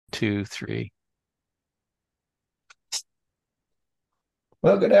two, three.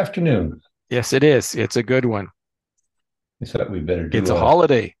 Well, good afternoon. Yes, it is. It's a good one. I thought we better It's do a a.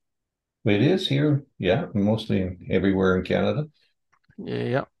 holiday. It is here, yeah, mostly everywhere in Canada.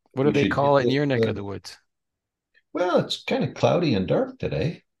 Yeah. What do We they should get call it in this. your neck of the woods? Well, it's kind of cloudy and dark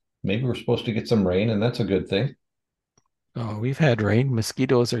today. Maybe we're supposed to get some rain, and that's a good thing. Oh, we've had rain.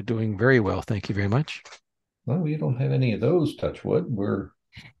 Mosquitoes are doing very well. Thank you very much. Well, we don't have any of those, touch wood. We're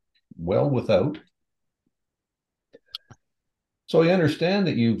well without. So I understand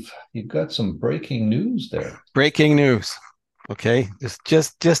that you've got some breaking news there. Breaking news. Okay.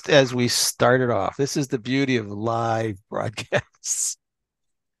 Just as we started off. This is the beauty of live broadcasts.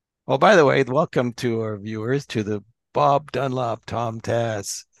 Oh, by the way, welcome to our viewers to the Bob Dunlop Tom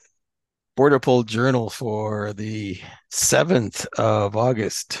Taz Border Patrol Journal for the 7th of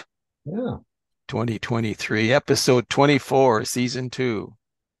August, Yeah. 2023, episode 24, season 2.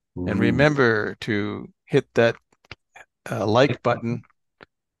 And Ooh. remember to hit that like button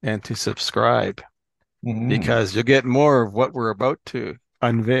and to subscribe Mhm. because you'll get more of what we're about to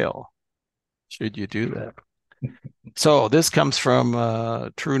unveil should you do that. So this comes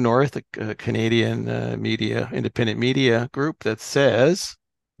from True North, a Canadian independent media group that says,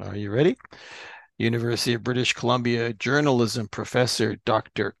 are you ready? University of British Columbia journalism professor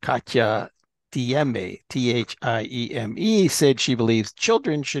Dr. Katya Thieme, Thieme, said she believes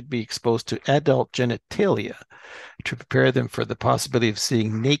children should be exposed to adult genitalia to prepare them for the possibility of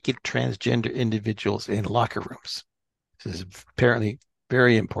seeing naked transgender individuals in locker rooms. This is apparently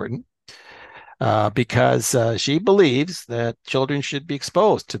very important because she believes that children should be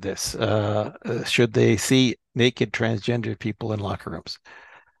exposed to this should they see naked transgender people in locker rooms.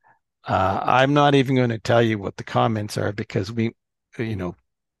 I'm not even going to tell you what the comments are because you know,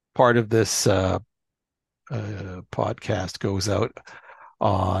 part of this podcast goes out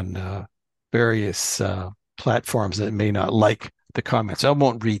on various platforms that may not like the comments. I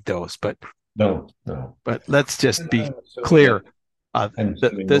won't read those, No, no. but let's just And be I'm assuming clear. that I'm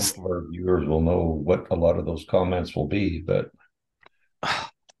That assuming most this of our viewers will know what a lot of those comments will be, but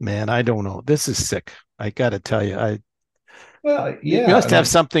man, I don't know. This is sick. I got to tell you, well, you yeah, I must have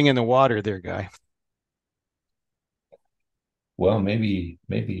mean, something in the water there, guy. well, maybe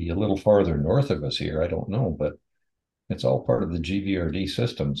a little farther north of us here. I don't know, but it's all part of the GVRD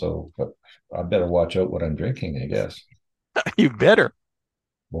system. So, but I better watch out what I'm drinking, I guess. You better.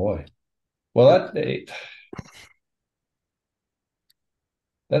 Boy, well,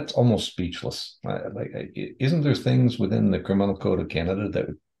 that's almost speechless. Isn't there things within the Criminal Code of Canada that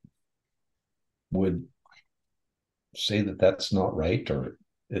would say that that's not right, or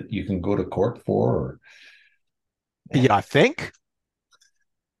that you can go to court for, or Yeah, I think.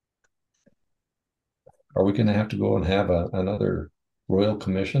 are we going to have to go and have another royal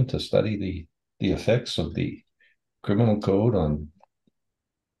commission to study the effects of the criminal code on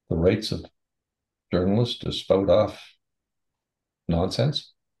the rights of journalists to spout off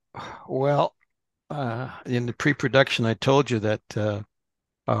nonsense? Well, in the pre-production, I told you that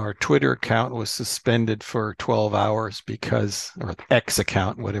our Twitter account was suspended for 12 hours because, or X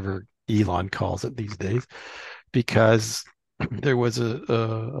account, whatever Elon calls it these days, because there was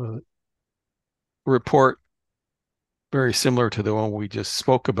a report very similar to the one we just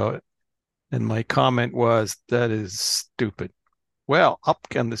spoke about. And my comment was, that is stupid. Well, up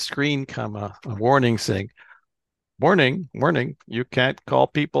on the screen come a warning saying, warning, warning, you can't call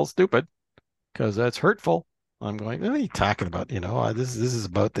people stupid because that's hurtful. I'm going, what are you talking about? This is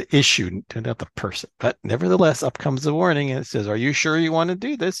about the issue, not the person. But nevertheless, up comes the warning and it says, are you sure you want to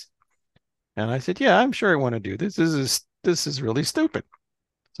do this? And I said, yeah, I'm sure I want to do this. This is really stupid.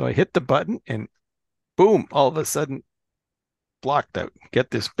 So I hit the button and boom, all of a sudden blocked out. Get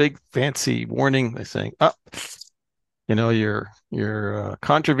this big fancy warning. They're saying, oh, you're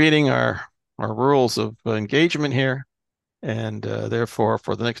contravening our rules of engagement here, and therefore,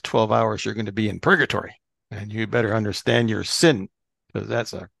 for the next 12 hours, you're going to be in purgatory, and you better understand your sin because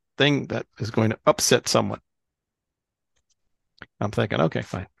that's a thing that is going to upset someone. I'm thinking, okay,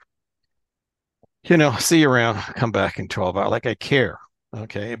 fine. See you around. Come back in 12 hours. Like I care.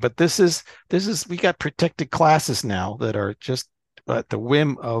 Okay, but this is we got protected classes now that are just at the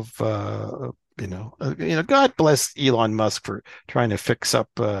whim of God bless Elon Musk for trying to fix up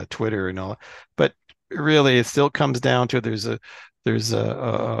Twitter and all, but really it still comes down to there's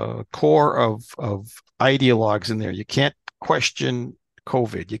a core of ideologues in there. You can't question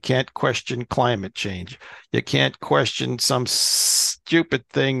COVID. You can't question climate change. You can't question some stupid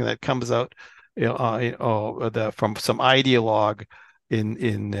thing that comes out, from some ideologue in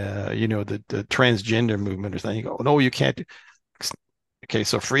the transgender movement or something. You go, no, you can't. Okay,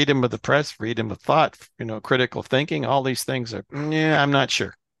 so freedom of the press, freedom of thought, critical thinking, all these things are, yeah, I'm not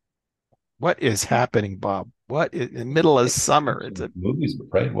sure. What is happening, Bob? What is in the middle of summer? It's a Movies,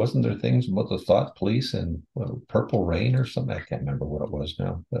 right? Wasn't there things about the thought police and Purple Rain or something? I can't remember what it was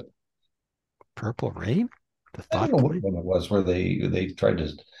now, but purple rain? The I don't thought know what police? one it was where they tried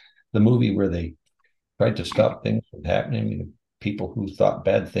to the movie where they tried to stop things from happening. People who thought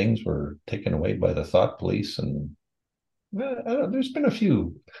bad things were taken away by the thought police, and there's been a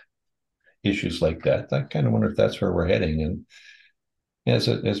few issues like that. I kind of wonder if that's where we're heading. And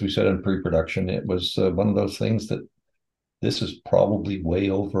as we said in pre-production, it was one of those things that this is probably way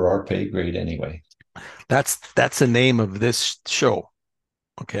over our pay grade anyway. That's the name of this show.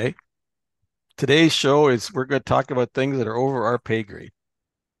 Okay. Today's show is we're going to talk about things that are over our pay grade.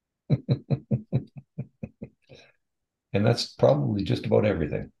 And that's probably just about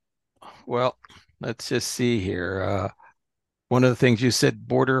everything. Well, let's just see here. One of the things you said,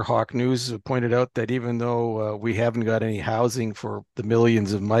 Border Hawk News pointed out that even though we haven't got any housing for the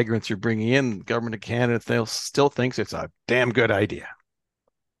millions of migrants you're bringing in, the government of Canada still thinks it's a damn good idea.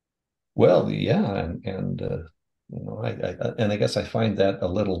 Well, yeah, and I guess I find that a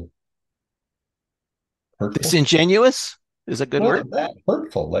little hurtful. Disingenuous is a good Well, word. that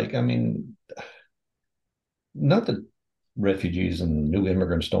hurtful. Like, I mean, not that refugees and new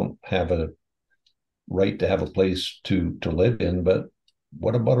immigrants don't have a right to have a place to live in, but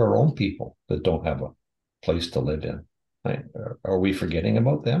what about our own people that don't have a place to live in? Right? Are we forgetting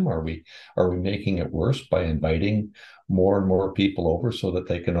about them? Are we making it worse by inviting more and more people over so that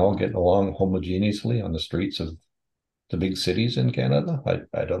they can all get along homogeneously on the streets of the big cities in Canada?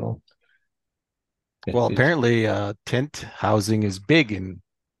 I don't know. Well, It's apparently, tent housing is big in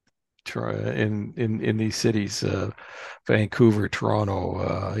these cities, Vancouver,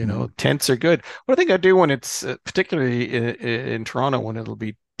 Toronto. Tents are good. What I think I do when it's particularly in Toronto when it'll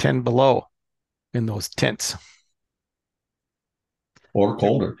be 10 below in those tents. or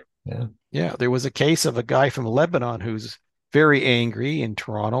colder. Yeah. Yeah, there was a case of a guy from Lebanon who's very angry in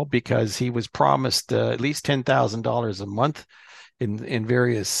Toronto because he was promised at least $10,000 a month in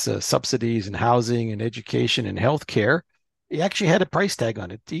various subsidies and housing and education and healthcare. He actually had a price tag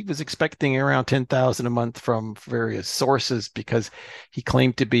on it. He was expecting around 10,000 a month from various sources because he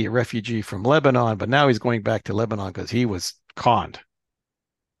claimed to be a refugee from Lebanon, but now he's going back to Lebanon because he was conned.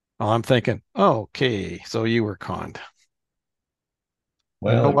 Well, I'm thinking, oh, okay, so you were conned.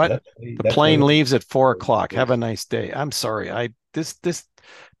 You know Well, what? The that's why plane they leaves at 4 o'clock. Have a nice day. I'm sorry. This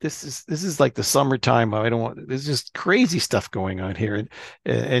is like the summertime. I don't want. There's just crazy stuff going on here,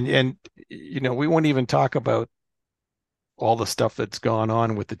 and we won't even talk about all the stuff that's gone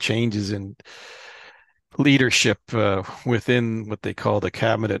on with the changes in leadership within what they call the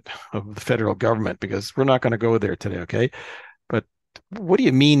cabinet of the federal government because we're not going to go there today. Okay, but what do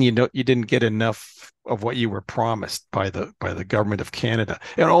you mean you didn't get enough of what you were promised by the government of Canada?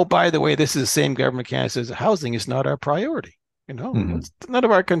 And oh, by the way, this is the same government of Canada says housing is not our priority. Mhm. It's none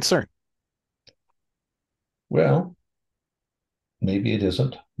of our concern. Well, maybe it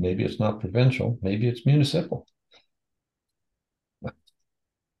isn't. Maybe it's not provincial. Maybe it's municipal.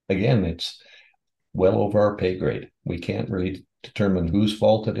 Again, it's well over our pay grade. We can't really determine whose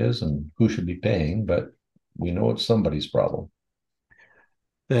fault it is and who should be paying, but we know it's somebody's problem.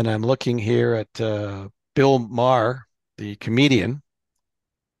 Then I'm looking here at Bill Maher, the comedian,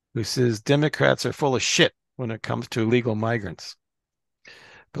 who says Democrats are full of shit when it comes to illegal migrants.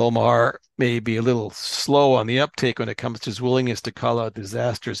 Bill Maher may be a little slow on the uptake when it comes to his willingness to call out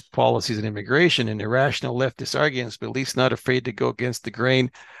disastrous policies in immigration and irrational leftist arguments, but at least not afraid to go against the grain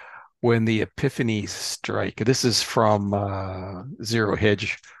when the epiphanies strike. This is from Zero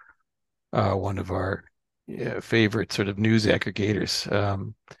Hedge, one of our favorite sort of news aggregators.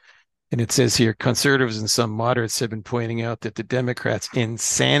 And it says here conservatives and some moderates have been pointing out that the Democrats'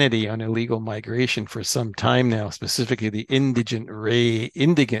 insanity on illegal migration for some time now, specifically indignant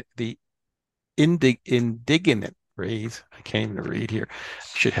raise. I can't even read here.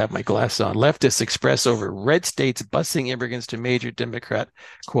 I should have my glasses on. Leftists express over red states busing immigrants to major Democrat,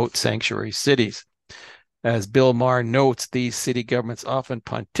 quote, sanctuary cities. As Bill Maher notes, these city governments often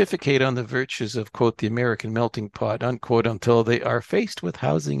pontificate on the virtues of, quote, the American melting pot, unquote, until they are faced with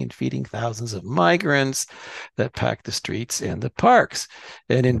housing and feeding thousands of migrants that pack the streets and the parks.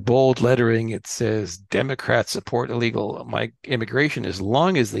 And in bold lettering, it says Democrats support illegal immigration as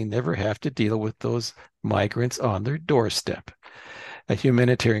long as they never have to deal with those migrants on their doorstep. A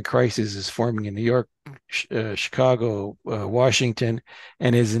humanitarian crisis is forming in New York, Chicago, Washington,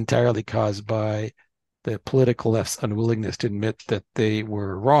 and is entirely caused by the political left's unwillingness to admit that they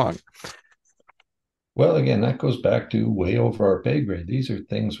were wrong. Well, again, that goes back to way over our pay grade. These are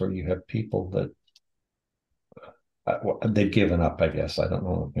things where you have people that well, they've given up, I guess. I don't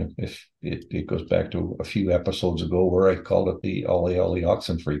know if it goes back to a few episodes ago where I called it the Ollie Ollie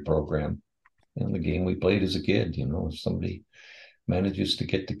Oxenfree program. And the game we played as a kid, if somebody manages to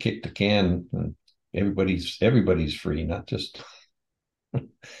get to kick the can, and everybody's free, not just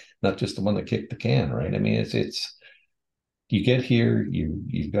the one that kicked the can, right? I mean, it's you get here,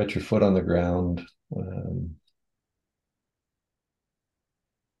 you've got your foot on the ground. Um,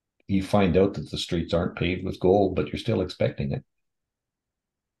 you find out that the streets aren't paved with gold, but you're still expecting it.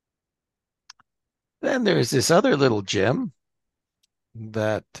 Then there's this other little gem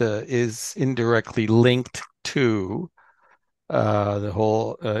that is indirectly linked to the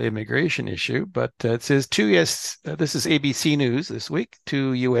whole immigration issue. But it says this is ABC News this week,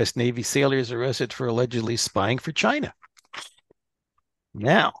 two U.S. Navy sailors arrested for allegedly spying for China.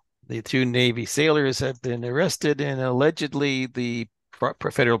 Now, the two Navy sailors have been arrested, and allegedly the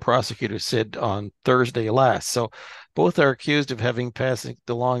federal prosecutor said on Thursday last. So both are accused of having passed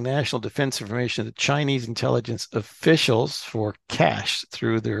along national defense information to Chinese intelligence officials for cash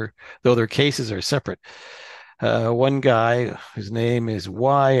though their cases are separate. One guy, whose name is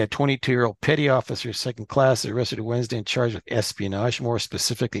Y, a 22-year-old petty officer, second class, arrested Wednesday and charged with espionage, more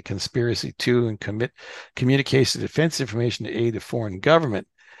specifically conspiracy to and communication of defense information to aid a foreign government.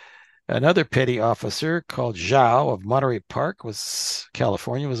 Another petty officer called Zhao of Monterey Park,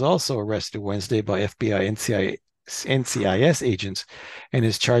 California, was also arrested Wednesday by FBI NCIS agents and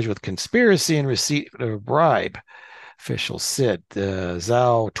is charged with conspiracy and receipt of a bribe. Officials said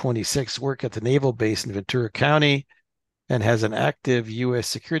Zhao, 26, worked at the naval base in Ventura County and has an active U.S.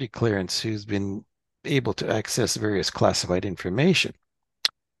 security clearance who's been able to access various classified information.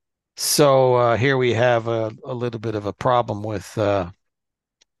 So here we have a little bit of a problem with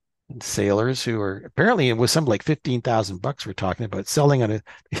sailors who are apparently it was something like 15,000 bucks we're talking about selling on it.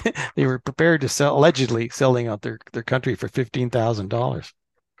 They were prepared to sell, allegedly selling out their country for $15,000.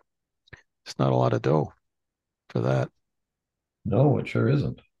 It's not a lot of dough for that. No, it sure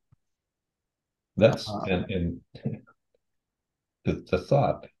isn't. That's Uh, and the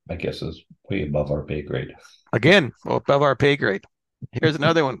thought, I guess, is way above our pay grade. Again, well, above our pay grade. Here's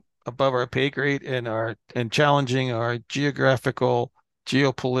another one above our pay grade and challenging our geographical,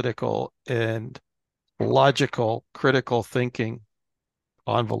 geopolitical, and logical critical thinking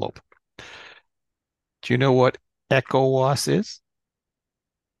envelope. Do you know what ECOWAS is?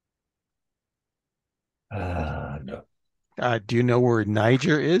 No, Do you know where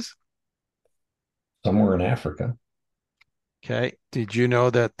Niger is? somewhere in Africa. Okay. Did you know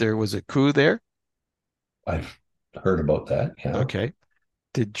that there was a coup there? I've heard about that. Yeah. Okay.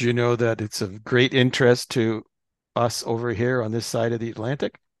 Did you know that it's of great interest to us over here on this side of the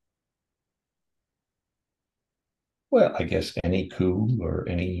Atlantic? Well, I guess any coup or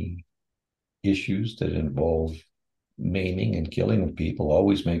any issues that involve maiming and killing of people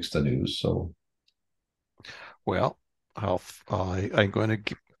always makes the news. So, Well, I'm going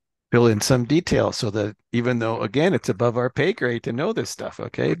to fill in some detail so that even though, again, it's above our pay grade to know this stuff,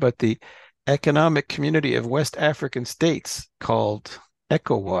 okay? But the Economic Community of West African States, called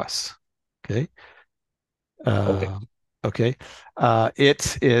ECOWAS, okay? okay. Uh, okay.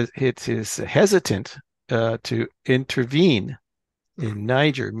 It is hesitant to intervene in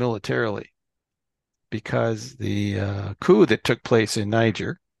Niger militarily because the coup that took place in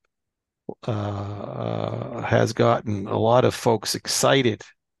Niger has gotten a lot of folks excited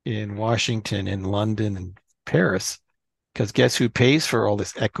in Washington, in London, and Paris. Because guess who pays for all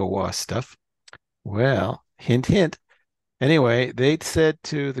this ECOWAS stuff? Well, hint, hint. Anyway, they said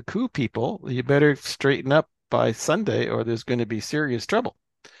to the coup people, you better straighten up by Sunday or there's going to be serious trouble.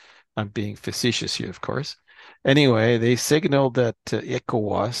 I'm being facetious here, of course. Anyway, they signaled that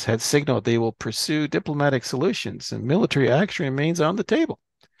ECOWAS had signaled they will pursue diplomatic solutions and military action remains on the table.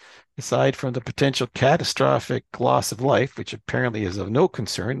 Aside from the potential catastrophic loss of life, which apparently is of no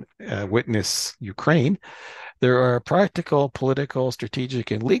concern, witness Ukraine, there are practical, political,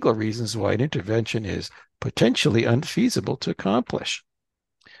 strategic, and legal reasons why an intervention is potentially unfeasible to accomplish.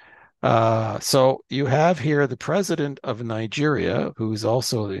 So you have here the president of Nigeria, who's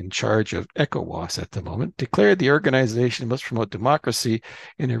also in charge of ECOWAS at the moment, declared the organization must promote democracy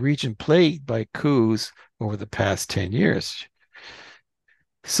in a region plagued by coups over the past 10 years.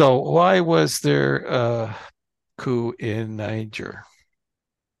 So why was there a coup in Niger?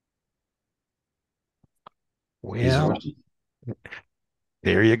 Well, Resources.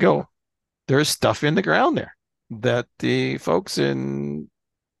 there you go. There's stuff in the ground there that the folks in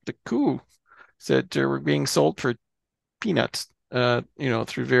the coup said were being sold for peanuts,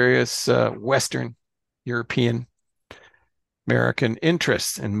 through various Western. European American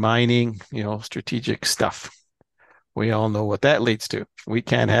interests in mining, strategic stuff. We all know what that leads to. We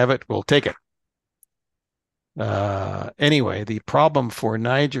can't have it, we'll take it. Anyway, the problem for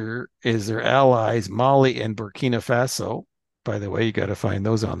Niger is their allies, Mali and Burkina Faso. By the way, you got to find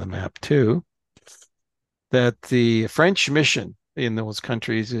those on the map too. That the French mission in those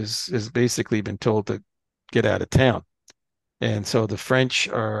countries is basically been told to get out of town. And so the French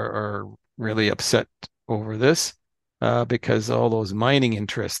are really upset over this because all those mining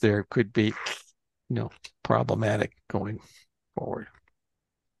interests there could be, problematic going forward.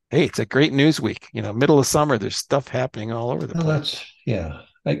 Hey, it's a great news week. Middle of summer, there's stuff happening all over the Well, place. yeah.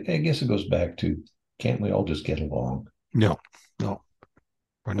 I guess it goes back to, can't we all just get along? No, no,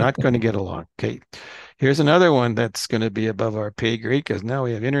 we're not going to get along. Okay. Here's another one that's going to be above our pay grade because now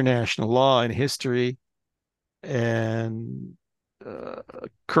we have international law and history and uh,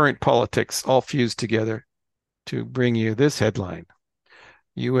 current politics all fused together to bring you this headline.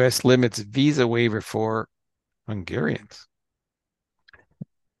 U.S. limits visa waiver for Hungarians.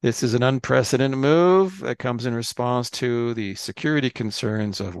 This is an unprecedented move that comes in response to the security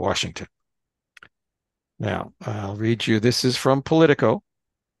concerns of Washington. Now, I'll read you. This is from Politico,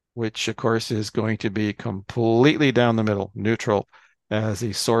 which, of course, is going to be completely down the middle, neutral as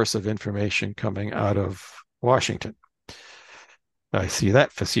a source of information coming out of Washington. I see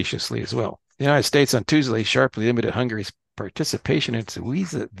that facetiously as well. The United States on Tuesday sharply limited Hungary's participation in its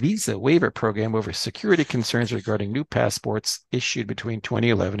visa waiver program over security concerns regarding new passports issued between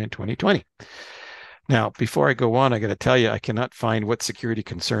 2011 and 2020. Now, before I go on, I got to tell you, I cannot find what security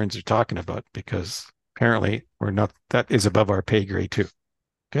concerns they're talking about because apparently that is above our pay grade too.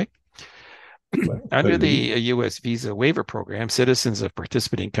 Okay. Well, Under could the be. U.S. visa waiver program, citizens of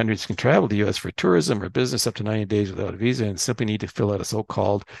participating countries can travel to the U.S. for tourism or business up to 90 days without a visa and simply need to fill out a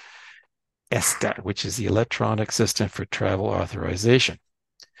so-called ESTA, which is the Electronic System for Travel Authorization.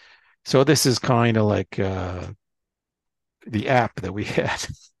 So this is kind of like the app that we had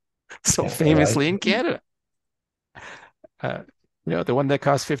so famously in Canada. Uh, the one that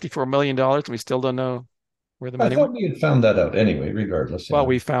cost $54 million, and we still don't know where the I money went. thought we had found that out anyway, regardless. Well, Yeah.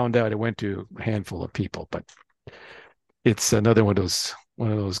 we found out it went to a handful of people, but it's another one of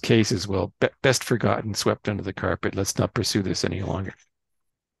those cases. Well, best forgotten, swept under the carpet. Let's not pursue this any longer.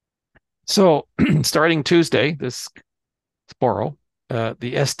 So, starting Tuesday, this tomorrow,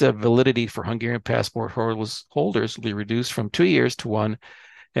 the ESTA validity for Hungarian passport holders will be reduced from 2 years to one,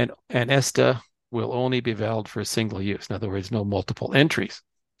 and ESTA will only be valid for a single use. In other words, no multiple entries.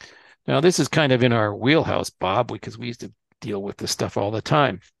 Now, this is kind of in our wheelhouse, Bob, because we used to deal with this stuff all the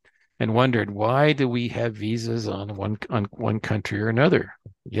time and wondered why do we have visas on one country or another?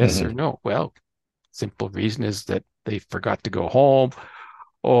 Yes or Mhm. no? Well, simple reason is that they forgot to go home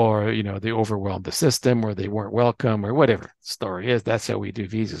or they overwhelmed the system or they weren't welcome or whatever the story is. That's how we do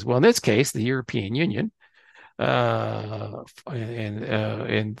visas. Well, in this case, the European Union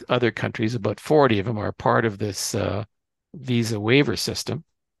and other countries, about 40 of them are part of this visa waiver system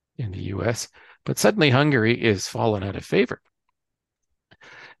in the US, but suddenly Hungary is fallen out of favor.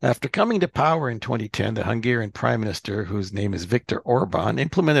 After coming to power in 2010, the Hungarian prime minister, whose name is Viktor Orban,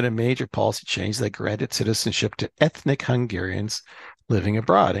 implemented a major policy change that granted citizenship to ethnic Hungarians living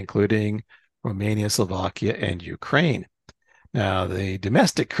abroad, including Romania, Slovakia, and Ukraine. Now, the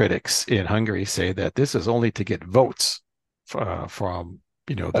domestic critics in Hungary say that this is only to get votes from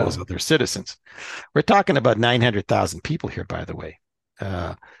those Well, other citizens. We're talking about 900,000 people here, by the way.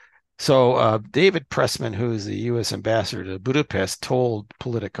 So David Pressman, who is the U.S. ambassador to Budapest, told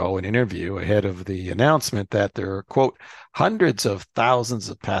Politico in an interview ahead of the announcement that there are, quote, hundreds of thousands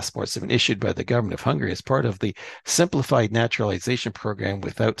of passports have been issued by the government of Hungary as part of the simplified naturalization program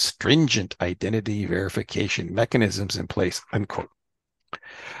without stringent identity verification mechanisms in place, unquote.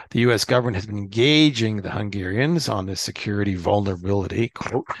 The U.S. government has been engaging the Hungarians on this security vulnerability,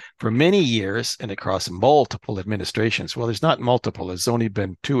 quote, for many years and across multiple administrations. Well, there's not multiple. There's only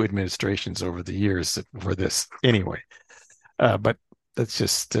been two administrations over the years for this anyway. But let's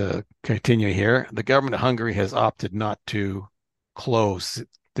just continue here. The government of Hungary has opted not to close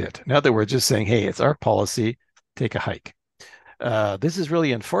it. In other words, just saying, hey, it's our policy, take a hike. This is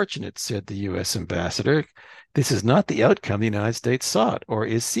really unfortunate, said the U.S. ambassador. This is not the outcome the United States sought or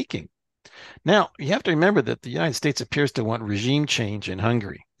is seeking. Now, you have to remember that the United States appears to want regime change in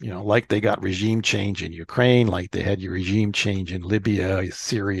Hungary, like they got regime change in Ukraine, like they had regime change in Libya,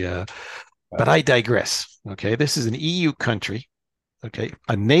 Syria. But I digress. Okay. This is an EU country, okay,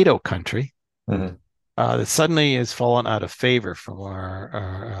 a NATO country mhm. that suddenly has fallen out of favor from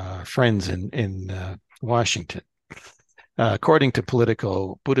our friends in Washington. According to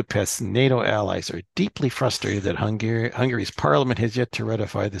Politico, Budapest's NATO allies are deeply frustrated that Hungary's parliament has yet to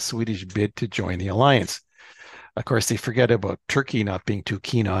ratify the Swedish bid to join the alliance. Of course, they forget about Turkey not being too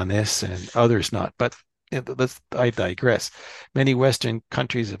keen on this and others not. But I digress. Many Western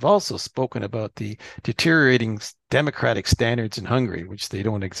countries have also spoken about the deteriorating democratic standards in Hungary, which they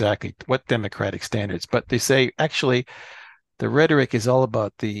don't exactly what democratic standards, but they say actually the rhetoric is all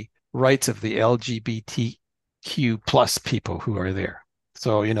about the rights of the LGBTQ plus people who are there.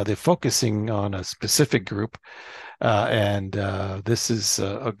 So, they're focusing on a specific group. And this is,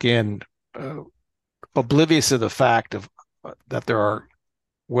 again, uh, oblivious of the fact of that there are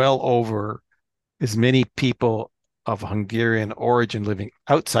well over as many people of Hungarian origin living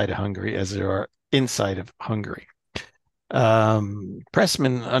outside of Hungary as there are inside of Hungary.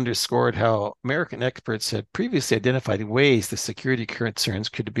 Pressman underscored how American experts had previously identified ways the security concerns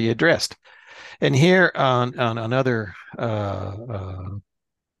could be addressed. And here on another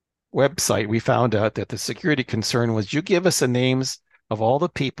website, we found out that the security concern was you give us the names of all the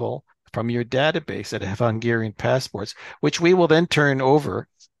people from your database that have Hungarian passports, which we will then turn over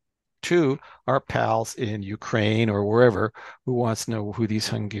to our pals in Ukraine or wherever who wants to know who these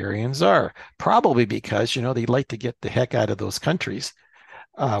Hungarians are. Probably because, they like to get the heck out of those countries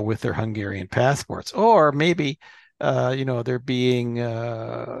with their Hungarian passports. Or maybe, they're being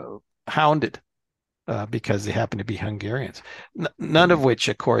hounded because they happen to be Hungarians. None of which,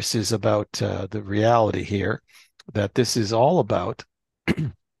 of course, is about the reality here that this is all about,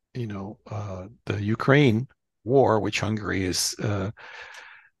 the Ukraine war, which Hungary is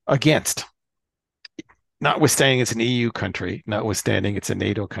against, notwithstanding it's an EU country, notwithstanding it's a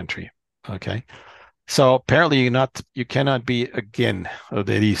NATO country. Okay. So apparently you cannot be again of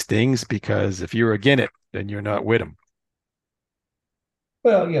these things because if you're again it, then you're not with them.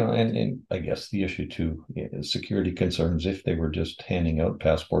 Well, and I guess the issue too is security concerns. If they were just handing out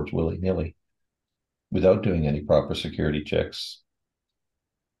passports willy-nilly without doing any proper security checks,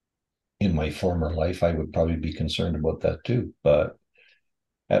 in my former life, I would probably be concerned about that too. But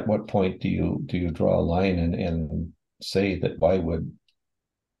at what point do you draw a line and say that why would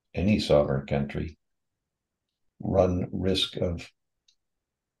any sovereign country run risk of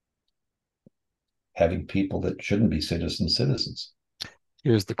having people that shouldn't be citizens?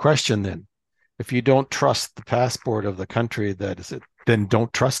 Here's the question then. If you don't trust the passport of the country that is it, then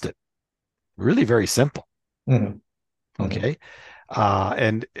don't trust it. Really very simple. Mm-hmm. Mm-hmm. Okay.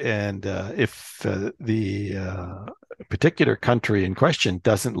 And if the particular country in question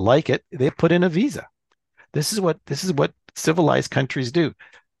doesn't like it, they put in a visa. This is what civilized countries do.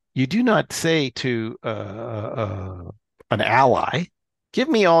 You do not say to an ally, "Give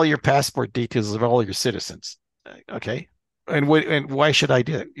me all your passport details of all your citizens." Okay, and why should I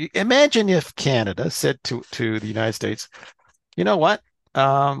do it? Imagine if Canada said to the United States, "You know what?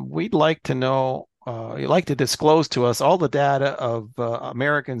 We'd like to know. You'd like to disclose to us all the data of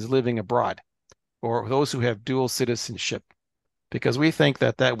Americans living abroad or those who have dual citizenship, because we think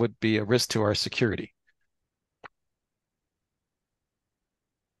that that would be a risk to our security."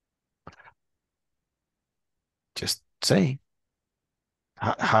 Just say.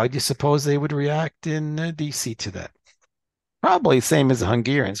 How do you suppose they would react in DC to that? Probably same as the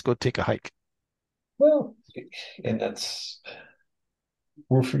Hungarians. Go take a hike. Well, and that's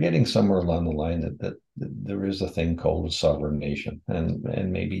we're forgetting somewhere along the line that there is a thing called a sovereign nation, and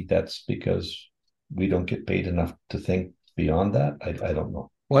maybe that's because we don't get paid enough to think beyond that. I don't know.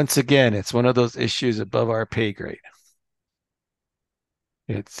 Once again, it's one of those issues above our pay grade.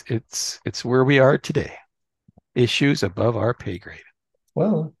 It's where we are today. Issues above our pay grade.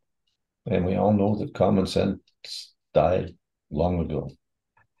 Well, and we all know that common sense died long ago.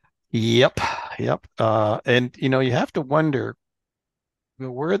 Yep, yep. And you have to wonder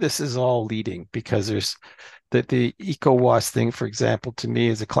where this is all leading because there's the ECOWAS thing, for example, to me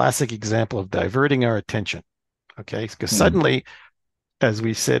is a classic example of diverting our attention. Okay, because Hmm. suddenly, as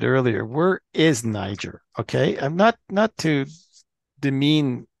we said earlier, where is Niger? Okay, I'm not to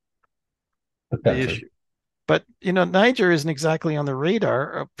demean The the country. issue, but Niger isn't exactly on the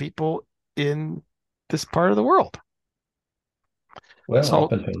radar of people in this part of the world. Well, up So,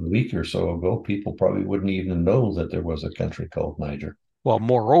 until a week or so ago, people probably wouldn't even know that there was a country called Niger. well,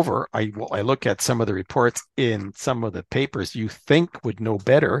 moreover, I look at some of the reports in some of the papers you think would know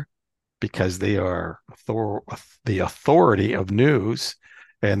better because they are the authority of news,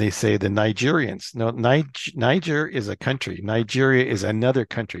 and they say the Nigerians. No, Niger is a country. Nigeria is another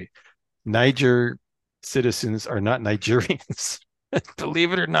country. Niger citizens are not Nigerians.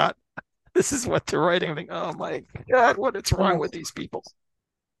 Believe it or not, this is what they're writing. I think, oh my God, what is wrong Well, with these people?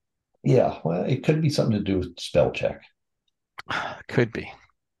 yeah, well, it could be something to do with spell check. Could be,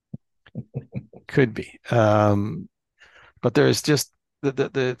 could be. But there's just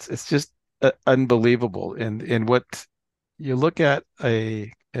it's just unbelievable. And what you look at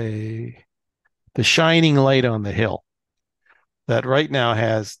a the shining light on the hill that right now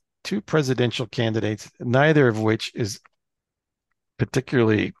has two presidential candidates, neither of which is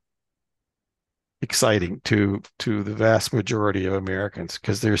particularly exciting to the vast majority of Americans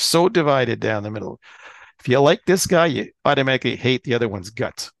because they're so divided down the middle. If you like this guy, you automatically hate the other one's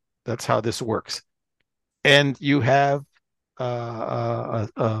guts. That's how this works. And you have a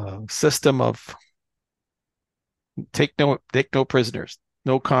system of take no prisoners,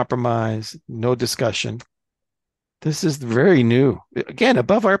 no compromise, no discussion. This is very new. Again,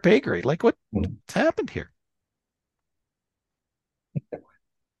 above our pay grade. Like what's happened here?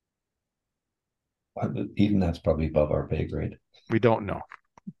 Even that's probably above our pay grade. We don't know.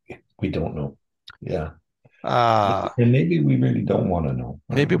 We don't know. Yeah. Uh, And maybe we really don't want to know.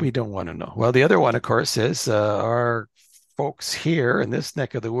 I don't Maybe know. we don't want to know. Well, the other one, of course, is our folks here in this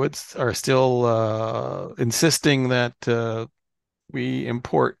neck of the woods are still insisting that we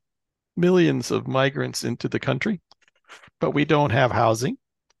import millions of migrants into the country, but we don't have housing,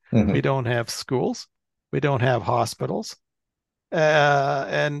 we Mhm. don't have schools, we don't have hospitals.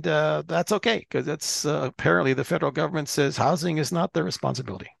 And that's okay because it's apparently the federal government says housing is not their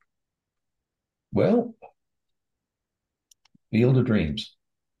responsibility. Well, Field of Dreams.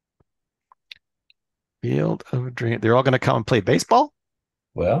 Field of Dream. They're all going to come and play baseball.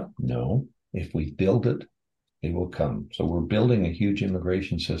 Well, no. If we build it, they will come. So we're building a huge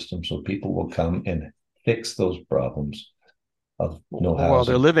immigration system so people will come and fix those problems of no Well,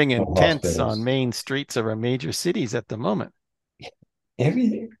 they're housing, living in no tents on hospitals. main streets of our major cities at the moment.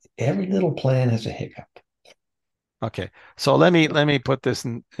 Every little plan has a hiccup. Okay, so let me put this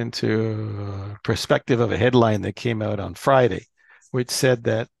into perspective of a headline that came out on Friday, which said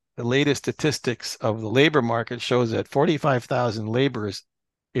that the latest statistics of the labor market shows that 45,000 laborers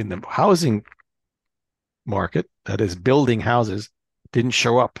in the housing market, that is building houses, didn't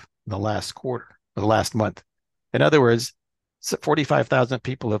show up in the last quarter, the last month. In other words, 45,000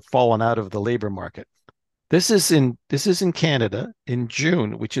 people have fallen out of the labor market. This is in Canada in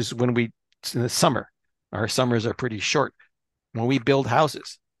June, which is when we it's in the summer. Our summers are pretty short when we build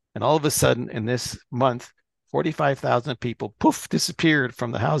houses. And all of a sudden in this month, 45,000 people poof disappeared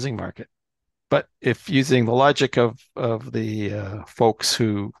from the housing market. But if using the logic of the folks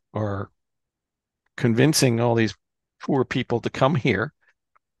who are convincing all these poor people to come here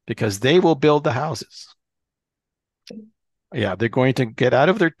because they will build the houses. Yeah, they're going to get out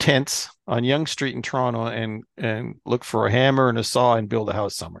of their tents on Yonge Street in Toronto and look for a hammer and a saw and build a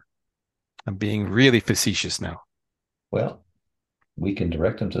house somewhere. I'm being really facetious now. Well, we can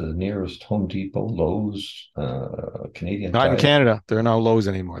direct them to the nearest Home Depot, Lowe's, Canadian Not in Tire. Canada. They're not Lowe's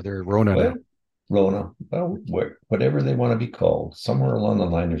anymore. They're Rona now. Well, Rona, well, whatever they want to be called, somewhere along the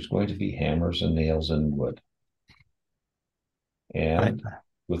line, there's going to be hammers and nails and wood. I, And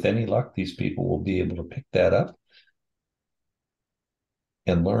with any luck, these people will be able to pick that up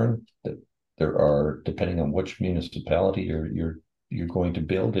and learn that there are, depending on which municipality you're going to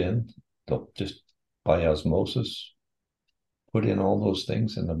build in, they'll just by osmosis put in all those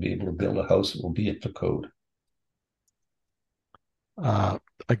things and they'll be able to build a house that will be at the code. uh,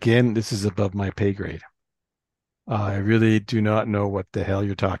 Again, this is above my pay grade. I really do not know what the hell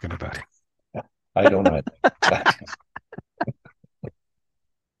you're talking about. I don't know.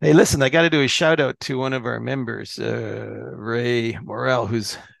 Hey, listen, I got to do a shout out to one of our members, Ray Morel,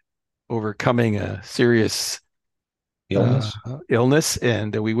 who's overcoming a serious uh, Illness? illness,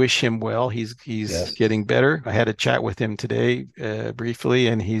 and we wish him well. He's Yes. getting better. I had a chat with him today briefly,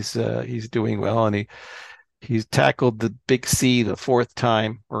 and he's doing well, and he's tackled the big C the fourth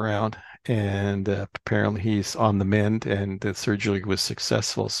time around, and apparently he's on the mend, and the surgery was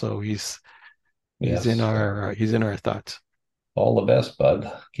successful. So Yes. he's in our thoughts. All the best, bud.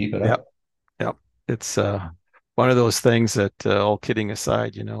 Keep it Yep, up. yep. It's one of those things that, all kidding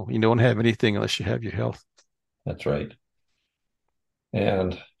aside, you don't have anything unless you have your health. That's right.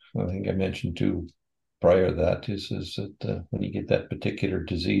 And I think I mentioned too prior to that is that when you get that particular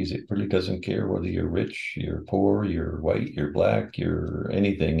disease, it really doesn't care whether you're rich, you're poor, you're white, you're black, you're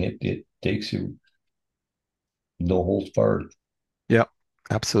anything. It takes you no holds barred. Yep,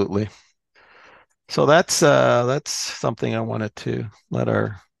 absolutely. So that's something I wanted to let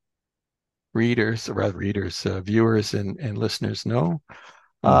our readers, or rather readers, viewers and listeners know.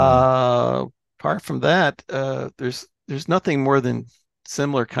 Mhm. Uh, Apart from that, there's nothing more than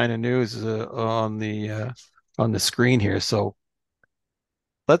similar kind of news on the screen here. So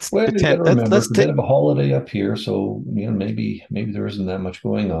let's Well, you got pretend. to remember Let's it's a bit take. of a holiday up here, so maybe there isn't that much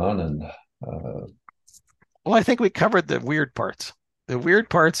going on, and uh, Well, I think we covered the weird parts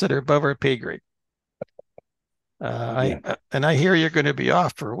that are above our pay grade. yeah, I hear you're going to be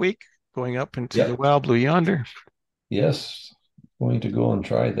off for a week, going up into the yep, wild blue yonder. yes, going to go and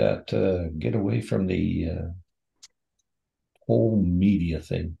try that. Get away from the whole media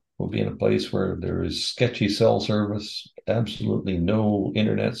thing. We'll be in a place where there is sketchy cell service, absolutely no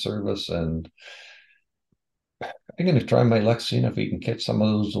internet service, and I'm going to try my luck seeing if we can catch some of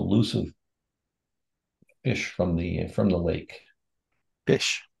those elusive fish from the lake.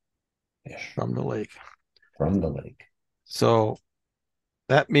 Fish Fish from the lake. from the lake, So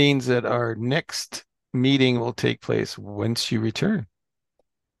that means that our next meeting will take place once you return.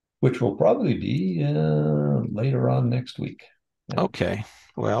 which will probably be later on next week. Yeah. Okay.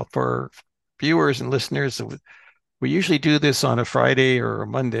 Well, for viewers and listeners, we usually do this on a Friday or a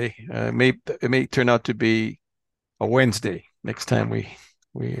Monday. It may turn out to be a Wednesday next time we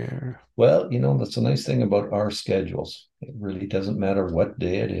Well, that's the nice thing about our schedules. It really doesn't matter what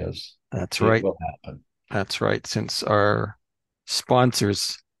day it is. That's It right. will happen. That's right. Since our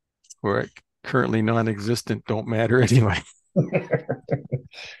sponsors who are currently non-existent don't matter anyway.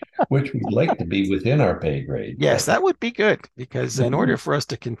 Which we'd like to be within our pay grade, Yes, but that would be good because in order for us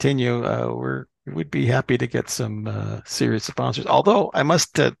to continue, we would be happy to get some serious sponsors. Although I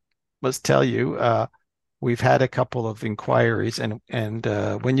must tell you, we've had a couple of inquiries, and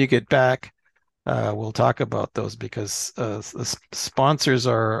when you get back, we'll talk about those because the sponsors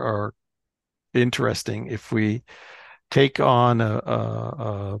are interesting. If we take on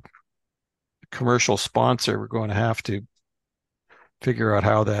a commercial sponsor, we're going to have to figure out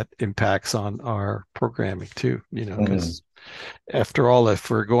how that impacts on our programming too. mhm. Because after all, if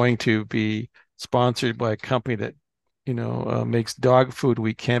we're going to be sponsored by a company that makes dog food,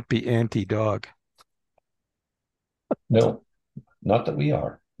 we can't be anti-dog. No, not that we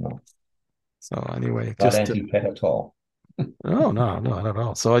are. No, So anyway, not just anti-pet at all. no, no, no, not at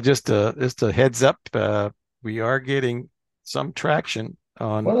all. So I just a heads up, we are getting some traction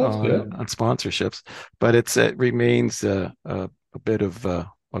on Well, that's good. sponsorships, but it remains a bit of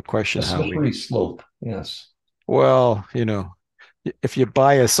a question A how we. slippery slope. Yes. Well, if you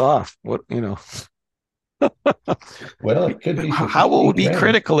buy us off, Well, it could be for how will we 15 be grand.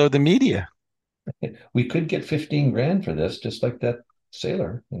 critical of the media? We could get 15 grand for this, just like that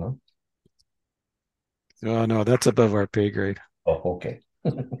sailor. Oh no, that's above our pay grade. Oh, okay.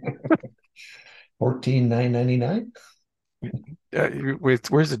 14,999.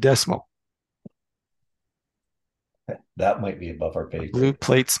 Where's the decimal? That might be above our A pay blue grade.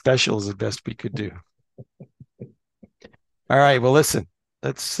 plate special is the best we could do. All right. Well, listen.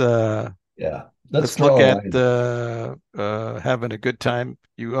 Let's uh, Yeah. Let's let's draw look a at line. having a good time.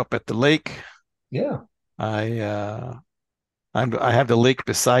 You up at the lake? Yeah. I I have the lake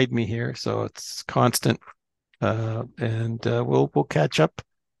beside me here, so it's constant. And we'll catch up.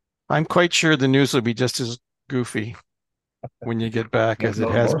 I'm quite sure the news will be just as goofy when you get back If as it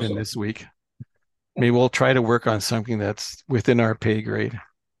not has more been so. this week. Maybe we'll try to work on something that's within our pay grade.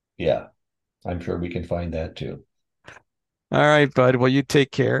 Yeah. I'm sure we can find that too. All right, bud. Well, you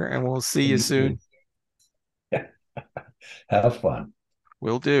take care, and we'll see you You soon. too. Have fun.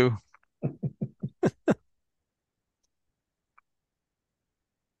 Will do.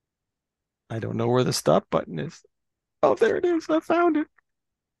 I don't know where the stop button is. Oh, there it is. I found it.